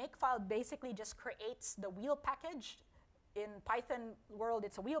 and a make file basically just creates the wheel package. In Python world,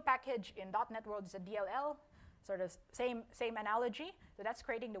 it's a wheel package. In .NET world, it's a DLL. Sort of same analogy. So that's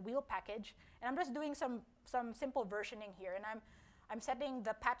creating the wheel package. And I'm just doing some simple versioning here. And I'm setting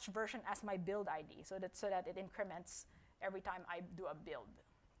the patch version as my build ID so that it increments every time I do a build.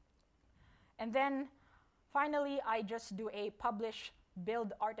 And then finally, I just do a publish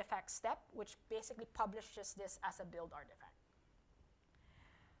build artifact step, which basically publishes this as a build artifact.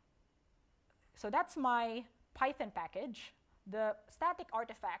 So that's my Python package. The static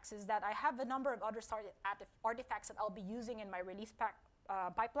artifacts is that I have a number of other artifacts that I'll be using in my release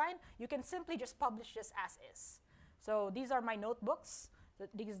pipeline. You can simply just publish this as is. So these are my notebooks.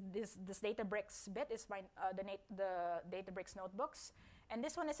 This Databricks bit is the Databricks notebooks. And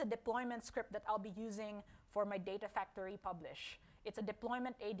this one is a deployment script that I'll be using for my Data Factory publish. It's a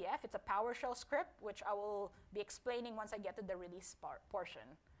deployment ADF. It's a PowerShell script, which I will be explaining once I get to the release portion.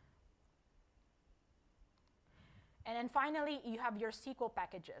 And then finally, you have your SQL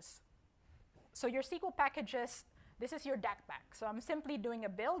packages. So your SQL packages, this is your DAC pack. So I'm simply doing a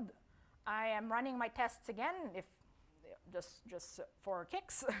build. I am running my tests again, if just for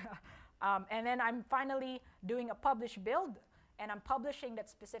kicks. And then I'm finally doing a publish build, and I'm publishing that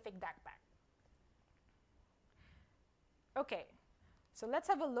specific DAC pack. OK, so let's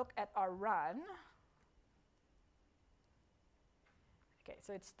have a look at our run. OK,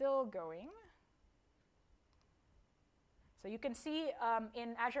 so it's still going. So you can see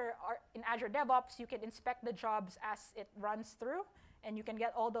in AzureDevOps, you can inspect the jobs as it runs through, and you can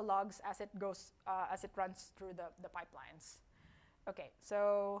get all the logs as it goes as it runs through the pipelines. OK,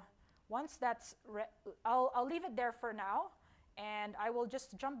 so once that's I'll leave it there for now, and I will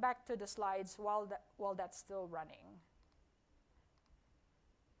just jump back to the slides while that's still running.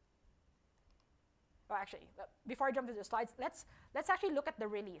 Oh, actually, before I jump to the slides, let's actually look at the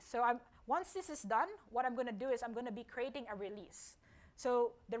release. So once this is done, what I'm going to do is I'm going to be creating a release.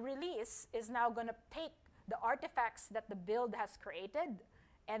 So the release is now going to take the artifacts that the build has created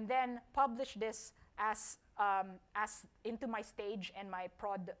and then publish this as into my stage and my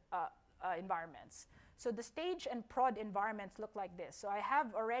prod environments. So the stage and prod environments look like this. So I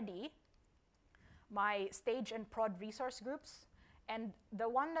have already my stage and prod resource groups. And the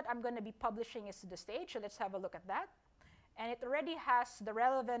one that I'm going to be publishing is to the stage, so let's have a look at that. And it already has the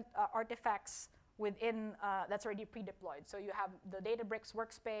relevant artifacts within that's already pre-deployed. So you have the Databricks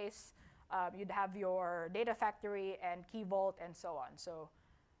workspace, you'd have your Data Factory and Key Vault and so on. So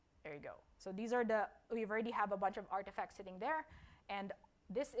there you go. So these are we already have a bunch of artifacts sitting there. And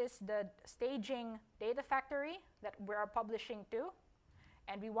this is the staging Data Factory that we are publishing to.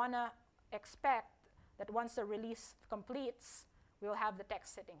 And we want to expect that once the release completes, we'll have the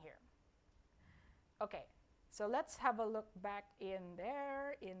text sitting here. OK, so let's have a look back in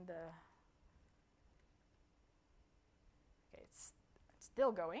there in the. OK, it's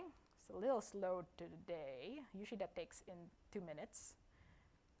still going. It's a little slow today. Usually that takes in 2 minutes.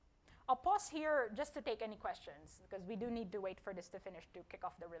 I'll pause here just to take any questions, because we do need to wait for this to finish to kick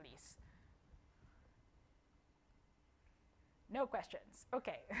off the release. No questions.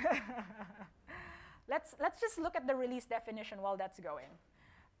 OK. Let's just look at the release definition while that's going.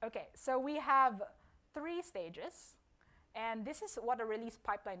 OK, so we have 3 stages. And this is what a release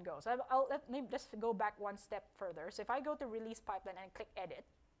pipeline goes. Let me just go back one step further. So if I go to release pipeline and click edit,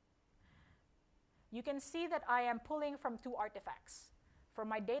 you can see that I am pulling from 2 artifacts. From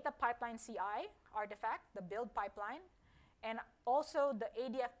my data pipeline CI artifact, the build pipeline, and also the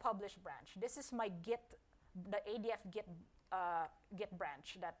ADF publish branch. This is my Git, the ADF Git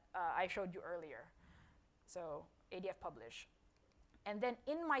branch that I showed you earlier. So ADF publish. And then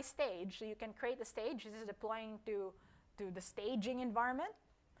in my stage, so you can create a stage. This is deploying to the staging environment.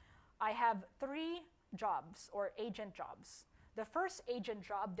 I have 3 jobs or agent jobs. The first agent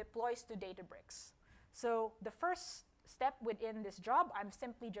job deploys to Databricks. So the first step within this job, I'm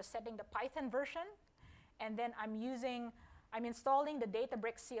simply just setting the Python version. And then I'm installing the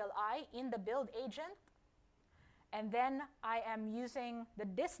Databricks CLI in the build agent. And then I am using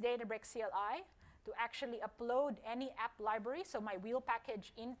this Databricks CLI to actually upload any app library, so my wheel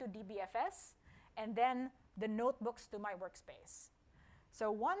package into DBFS, and then the notebooks to my workspace.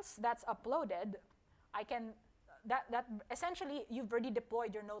 So once that's uploaded, I can, essentially you've already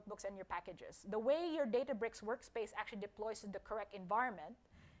deployed your notebooks and your packages. The way your Databricks workspace actually deploys to the correct environment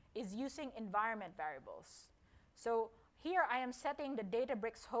is using environment variables. So here I am setting the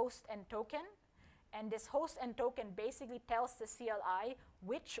Databricks host and token. And this host and token basically tells the CLI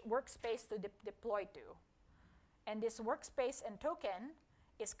which workspace to deploy to. And this workspace and token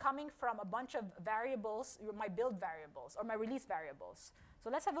is coming from a bunch of variables, my build variables, or my release variables. So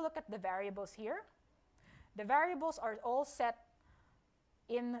let's have a look at the variables here. The variables are all set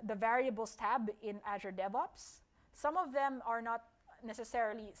in the variables tab in Azure DevOps. Some of them are not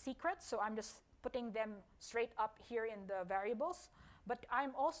necessarily secret, so I'm just putting them straight up here in the variables. But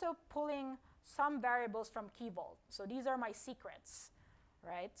I'm also pulling some variables from Key Vault. So these are my secrets,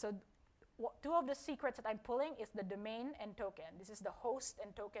 right? So two of the secrets that I'm pulling is the domain and token. This is the host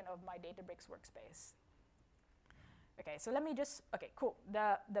and token of my Databricks workspace. Okay, so let me just, okay, cool.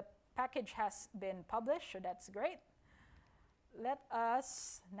 The package has been published, so that's great. Let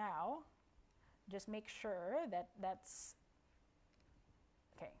us now just make sure that that's,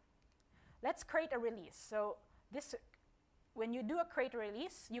 okay. Let's create a release. So this, when you do a create a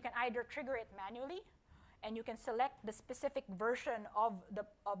release, you can either trigger it manually, and you can select the specific version of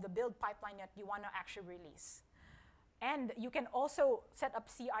the build pipeline that you want to actually release. And you can also set up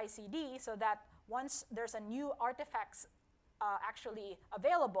CI/CD so that once there's a new artifacts actually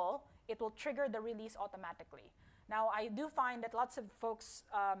available, it will trigger the release automatically. Now, I do find that lots of folks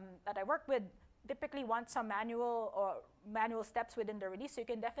that I work with typically want some manual steps within the release, so you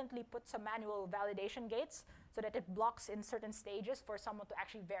can definitely put some manual validation gates so that it blocks in certain stages for someone to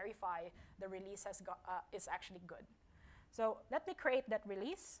actually verify the release is actually good. So let me create that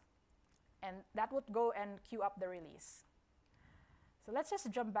release, and that would go and queue up the release. So let's just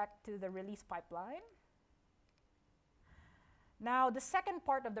jump back to the release pipeline. Now, the second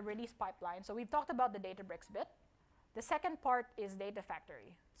part of the release pipeline, so we've talked about the Databricks bit. The second part is Data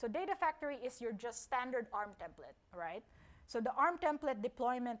Factory. So Data Factory is your just standard ARM template, right? So the ARM template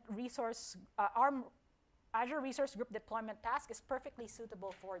deployment resource, ARM Azure Resource Group deployment task is perfectly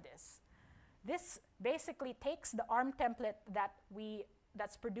suitable for this. This basically takes the ARM template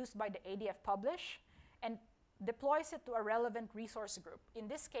that's produced by the ADF publish and deploys it to a relevant resource group, in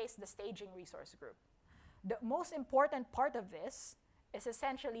this case, the staging resource group. The most important part of this is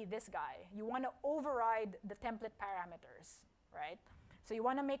essentially this guy. You want to override the template parameters, right? So you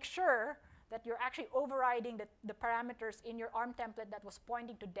want to make sure that you're actually overriding the parameters in your ARM template that was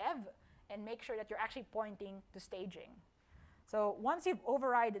pointing to dev, and make sure that you're actually pointing to staging. So once you've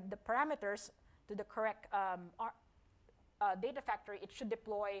overridden the parameters to the correct data factory, it should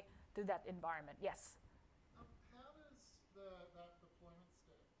deploy to that environment. Yes? How does that deployment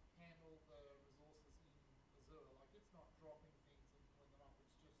step handle the resources in Azure? Like, it's not dropping things and pulling them up,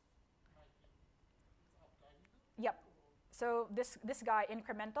 it's just it's updating them? Yep. So this guy,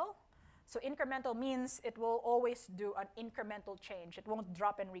 incremental. So incremental means it will always do an incremental change. It won't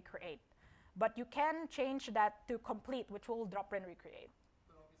drop and recreate. But you can change that to complete, which will drop and recreate.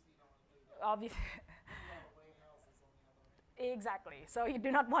 But obviously you don't want to do that. Obviously. Warehouses on the other end. Exactly. So you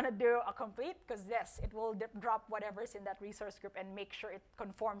do not want to do a complete, because yes, it will drop whatever's in that resource group and make sure it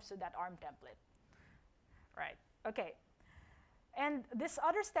conforms to that ARM template. Right. Okay. And this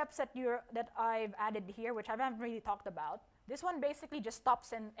other steps that I've added here, which I haven't really talked about, this one basically just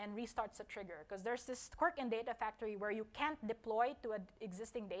stops and restarts the trigger, because there's this quirk in Data Factory where you can't deploy to an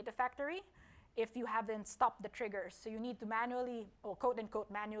existing data factory if you haven't stopped the triggers. So you need to manually, or quote unquote,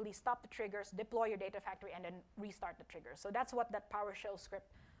 manually stop the triggers, deploy your data factory, and then restart the triggers. So that's what that PowerShell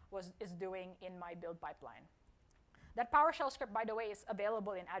script is doing in my build pipeline. That PowerShell script, by the way, is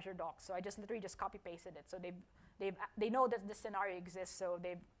available in Azure Docs. So I just literally just copy pasted it. So they know that this scenario exists, so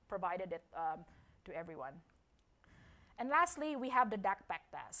they've provided it to everyone. And lastly, we have the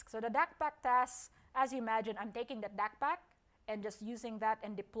DACPack task. So the DACPack task, as you imagine, I'm taking that DACPack and just using that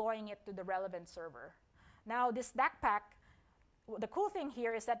and deploying it to the relevant server. Now, this DACPack, the cool thing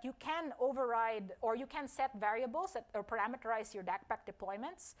here is that you can override, or you can set variables or parameterize your DACPack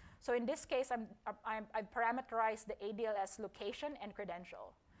deployments. So in this case, I've parameterized the ADLS location and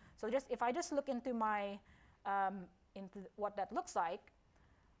credential. So if I just look into into what that looks like,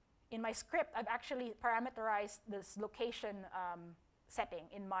 in my script, I've actually parameterized this location setting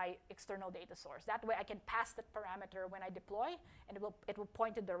in my external data source. That way I can pass that parameter when I deploy, and it will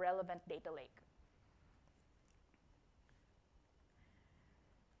point to the relevant data lake.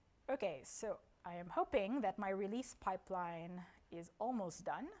 Okay, so I am hoping that my release pipeline is almost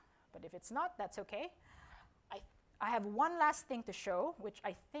done, but if it's not, that's okay. I have one last thing to show, which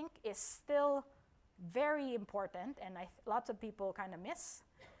I think is still very important, and lots of people kind of miss,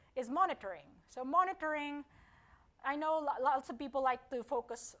 is monitoring. So monitoring, I know lots of people like to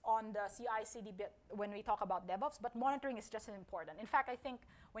focus on the CI/CD bit when we talk about DevOps, but monitoring is just as important. In fact, I think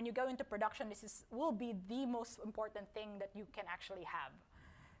when you go into production, this will be the most important thing that you can actually have.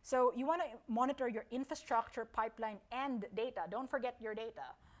 So you want to monitor your infrastructure, pipeline, and data. Don't forget your data.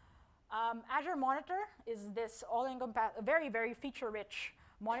 Azure Monitor is this all-encompassing, very, very feature-rich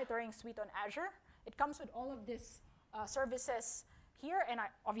monitoring suite on Azure. It comes with all of these services here, and I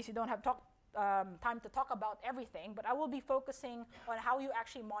obviously don't have time to talk about everything, but I will be focusing on how you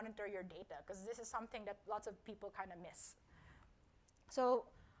actually monitor your data, because this is something that lots of people kind of miss. So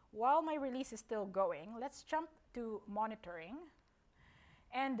while my release is still going, let's jump to monitoring.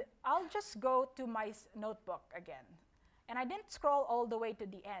 And I'll just go to my notebook again. And I didn't scroll all the way to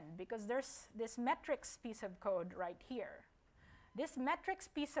the end because there's this metrics piece of code right here. This metrics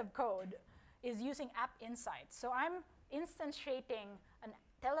piece of code is using App Insights. So I'm instantiating a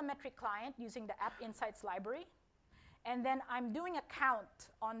telemetry client using the App Insights library. And then I'm doing a count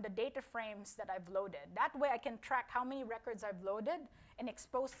on the data frames that I've loaded. That way I can track how many records I've loaded and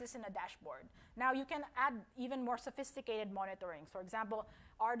expose this in a dashboard. Now you can add even more sophisticated monitoring. For example,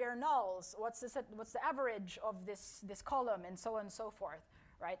 are there nulls? What's the average of this column, and so on and so forth,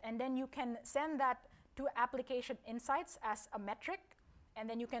 right? And then you can send that to Application Insights as a metric, and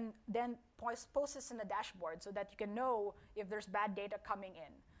then you can then post this in a dashboard so that you can know if there's bad data coming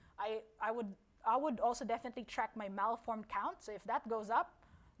in. I would also definitely track my malformed count. So if that goes up,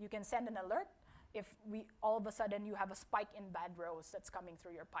 you can send an alert if all of a sudden you have a spike in bad rows that's coming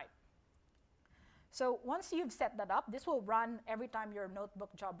through your pipe. So once you've set that up, this will run every time your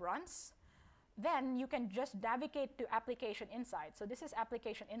notebook job runs. Then you can just navigate to Application Insights. So this is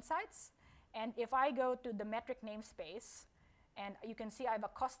Application Insights. And if I go to the metric namespace, and you can see I have a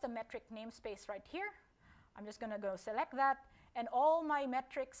custom metric namespace right here. I'm just going to go select that. And all my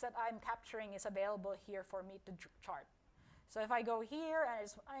metrics that I'm capturing is available here for me to chart. So if I go here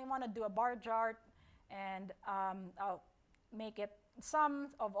and I want to do a bar chart, and I'll make it sum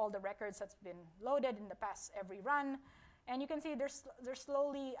of all the records that's been loaded in the past every run. And you can see they're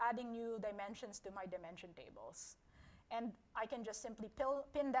slowly adding new dimensions to my dimension tables. And I can just simply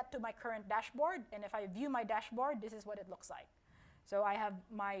pin that to my current dashboard. And if I view my dashboard, this is what it looks like. So I have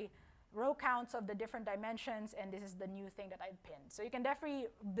my row counts of the different dimensions, and this is the new thing that I've pinned. So you can definitely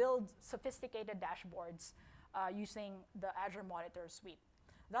build sophisticated dashboards using the Azure Monitor suite.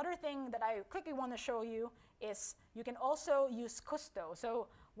 The other thing that I quickly want to show you is you can also use Custo. So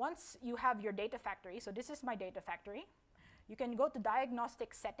once you have your data factory, so this is my data factory, you can go to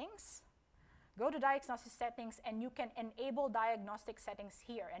Diagnostic Settings, and you can enable diagnostic settings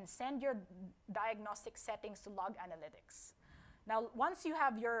here and send your diagnostic settings to Log Analytics. Now, once you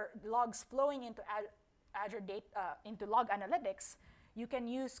have your logs flowing into into Log Analytics, you can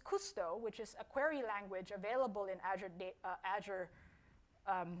use Custo, which is a query language available in Azure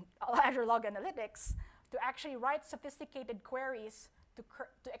Log Analytics, to actually write sophisticated queries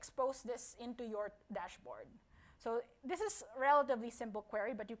to expose this into your dashboard. So this is a relatively simple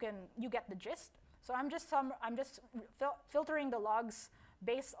query, but you get the gist. So I'm just filtering the logs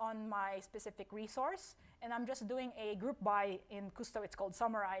based on my specific resource, and I'm just doing a group by in Custo. It's called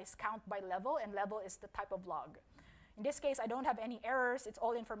summarize, count by level, and level is the type of log. In this case, I don't have any errors. It's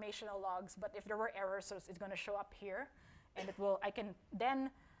all informational logs, but if there were errors, so it's going to show up here, and I can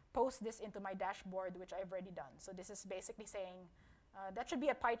then post this into my dashboard, which I've already done. So this is basically saying, that should be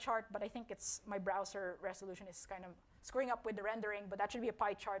a pie chart, but I think my browser resolution is kind of screwing up with the rendering, but that should be a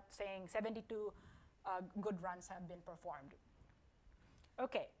pie chart saying 72 good runs have been performed.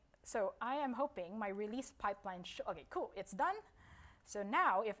 Okay, so I am hoping my release pipeline, okay, cool, it's done. So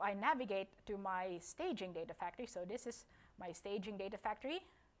now if I navigate to my staging data factory, so this is my staging data factory,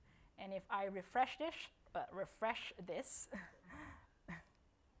 and if I refresh this,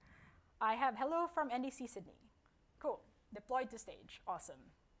 I have hello from NDC Sydney. Cool, deployed to stage, awesome.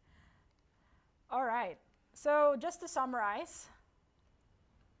 All right, so just to summarize,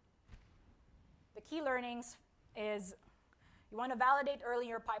 the key learnings is you want to validate early in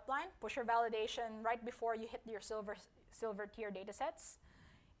your pipeline, push your validation right before you hit your silver tier data sets.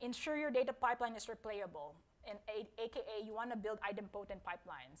 Ensure your data pipeline is replayable, and AKA you want to build idempotent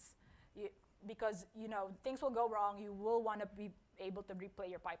pipelines. Because things will go wrong, you will want to be able to replay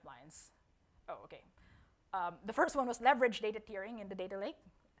your pipelines. Oh, okay. The first one was leverage data tiering in the data lake.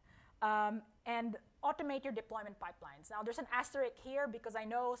 And automate your deployment pipelines. Now, there's an asterisk here because I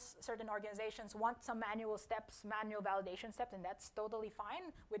know certain organizations want some manual steps, manual validation steps, and that's totally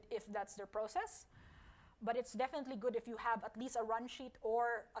fine if that's their process. But it's definitely good if you have at least a run sheet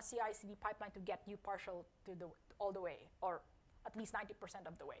or a CI/CD pipeline to get you partial to all the way, or at least 90%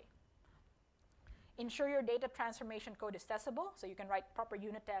 of the way. Ensure your data transformation code is testable, so you can write proper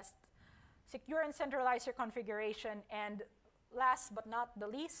unit tests. Secure and centralize your configuration, and last but not the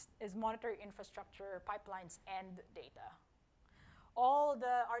least is monitor infrastructure, pipelines, and data. All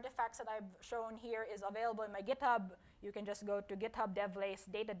the artifacts that I've shown here is available in my GitHub. You can just go to GitHub devlace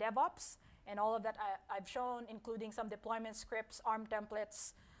DataDevOps, and all of that I've shown, including some deployment scripts, ARM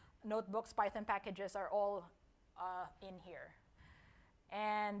templates, notebooks, Python packages are all in here.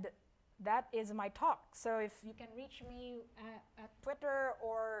 And that is my talk. So if you can reach me at Twitter,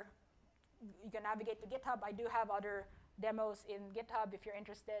 or you can navigate to GitHub. I do have other demos in GitHub if you're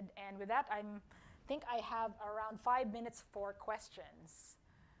interested. And with that, I think I have around 5 minutes for questions.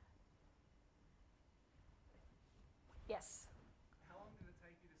 Yes. How long did it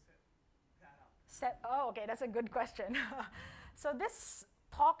take you to set that up? Oh, okay, that's a good question. So this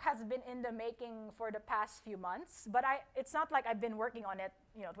talk has been in the making for the past few months, but it's not like I've been working on it,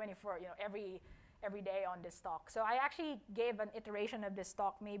 24, every day on this talk. So I actually gave an iteration of this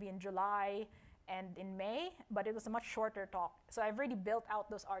talk maybe in July and in May, but it was a much shorter talk. So I've already built out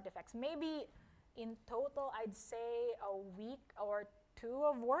those artifacts. Maybe in total, I'd say a week or two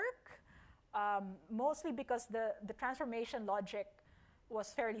of work, mostly because the transformation logic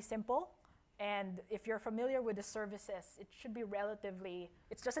was fairly simple. And if you're familiar with the services, it should be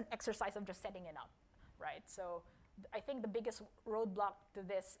it's just an exercise of just setting it up, right? So I think the biggest roadblock to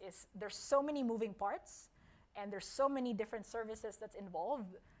this is there's so many moving parts, and there's so many different services that's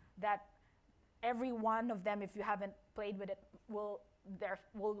involved that every one of them, if you haven't played with it, will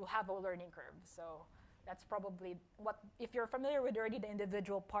have a learning curve. So that's probably if you're familiar with already the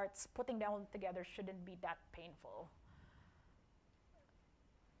individual parts, putting them together shouldn't be that painful.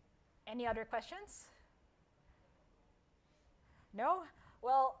 Any other questions? No?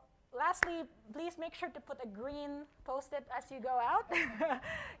 Well, lastly, please make sure to put a green post-it as you go out.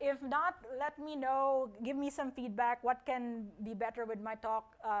 If not, let me know, give me some feedback, what can be better with my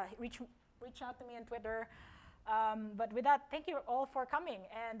talk. Reach out to me on Twitter. But with that, thank you all for coming,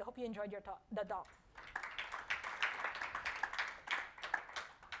 and hope you enjoyed the talk.